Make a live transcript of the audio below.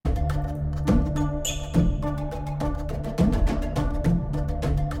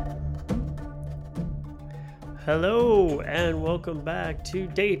Hello, and welcome back to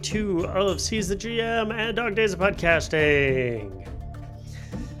day 2 of Seize the GM and Dog Days of Podcasting.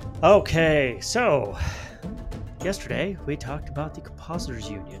 Okay, so yesterday we talked about the Compositors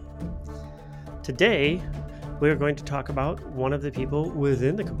Union. Today we are going to talk about one of the people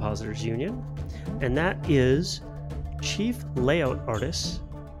within the Compositors Union, and that is Chief Layout Artist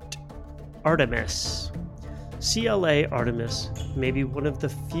Artemis. CLA Artemis may be one of the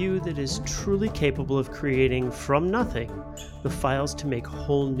few that is truly capable of creating from nothing the files to make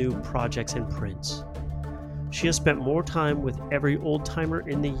whole new projects and prints. She has spent more time with every old-timer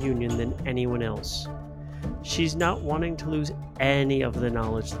in the Union than anyone else. She's not wanting to lose any of the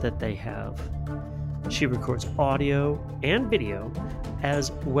knowledge that they have. She records audio and video,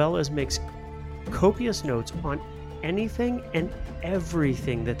 as well as makes copious notes on anything and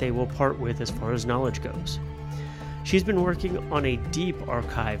everything that they will part with as far as knowledge goes. She's been working on a deep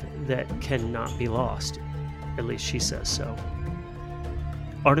archive that cannot be lost. At least she says so.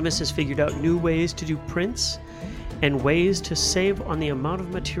 Artemis has figured out new ways to do prints and ways to save on the amount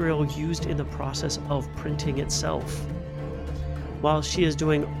of material used in the process of printing itself. While she is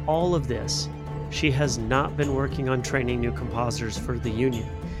doing all of this, she has not been working on training new compositors for the Union,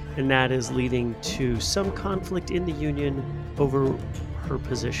 and that is leading to some conflict in the Union over her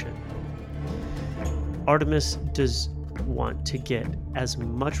position. Artemis does want to get as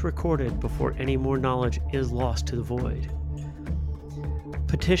much recorded before any more knowledge is lost to the void.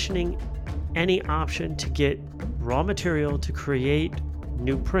 Petitioning any option to get raw material to create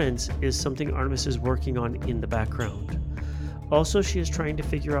new prints is something Artemis is working on in the background. Also, she is trying to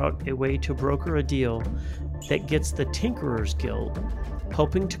figure out a way to broker a deal that gets the Tinkerers Guild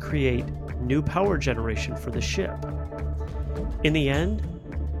helping to create new power generation for the ship. In the end,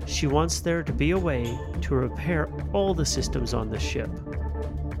 she wants there to be a way to repair all the systems on the ship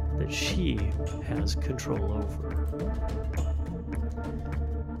that she has control over.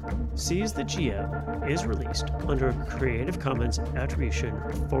 Seize the GM is released under a Creative Commons Attribution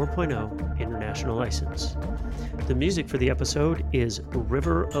 4.0 International License. The music for the episode is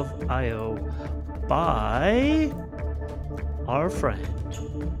River of Io by our friend,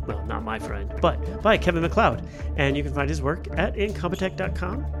 well, not my friend, but by Kevin MacLeod, and you can find his work at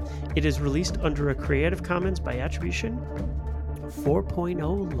incompetech.com. It is released under a Creative Commons by Attribution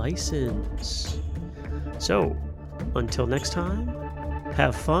 4.0 license. So, until next time,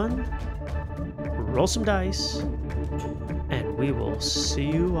 have fun, roll some dice, and we will see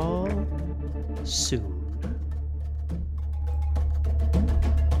you all soon.